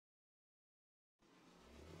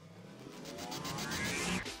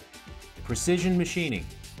precision machining,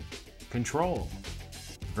 control,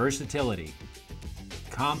 versatility,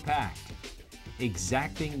 compact,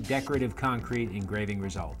 exacting decorative concrete engraving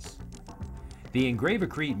results. The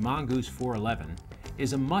Engrave-A-Crete Mongoose 411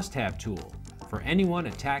 is a must-have tool for anyone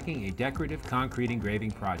attacking a decorative concrete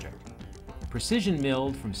engraving project. Precision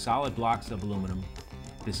milled from solid blocks of aluminum,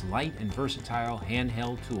 this light and versatile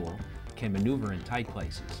handheld tool can maneuver in tight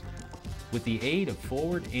places. With the aid of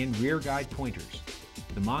forward and rear guide pointers,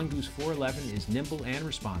 the Mongoose 411 is nimble and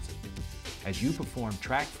responsive as you perform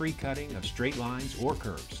track-free cutting of straight lines or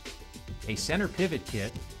curves. A center pivot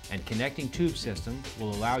kit and connecting tube system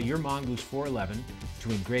will allow your Mongoose 411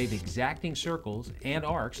 to engrave exacting circles and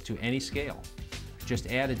arcs to any scale.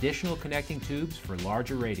 Just add additional connecting tubes for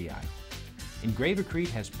larger radii. Engrave-A-Crete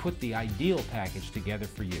has put the ideal package together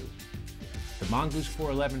for you. The Mongoose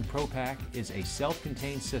 411 Pro Pack is a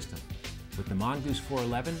self-contained system with the Mongoose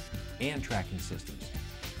 411 and tracking systems.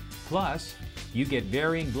 Plus, you get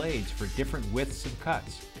varying blades for different widths of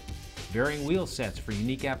cuts, varying wheel sets for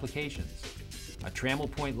unique applications, a trammel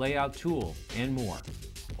point layout tool, and more,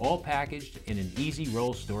 all packaged in an easy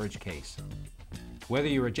roll storage case. Whether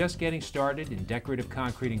you are just getting started in decorative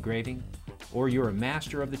concrete engraving or you're a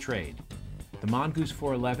master of the trade, the Mongoose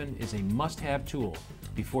 411 is a must-have tool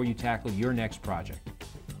before you tackle your next project.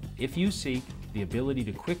 If you seek the ability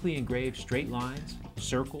to quickly engrave straight lines,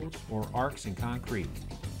 circles, or arcs in concrete,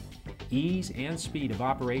 ease and speed of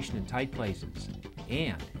operation in tight places,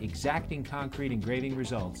 and exacting concrete engraving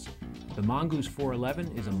results, the Mongoose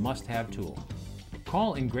 411 is a must-have tool.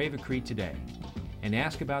 Call Engrave-A-Crete today and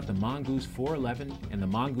ask about the Mongoose 411 and the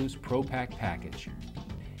Mongoose Pro Pack package.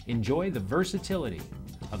 Enjoy the versatility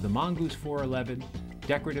of the Mongoose 411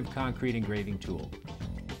 decorative concrete engraving tool.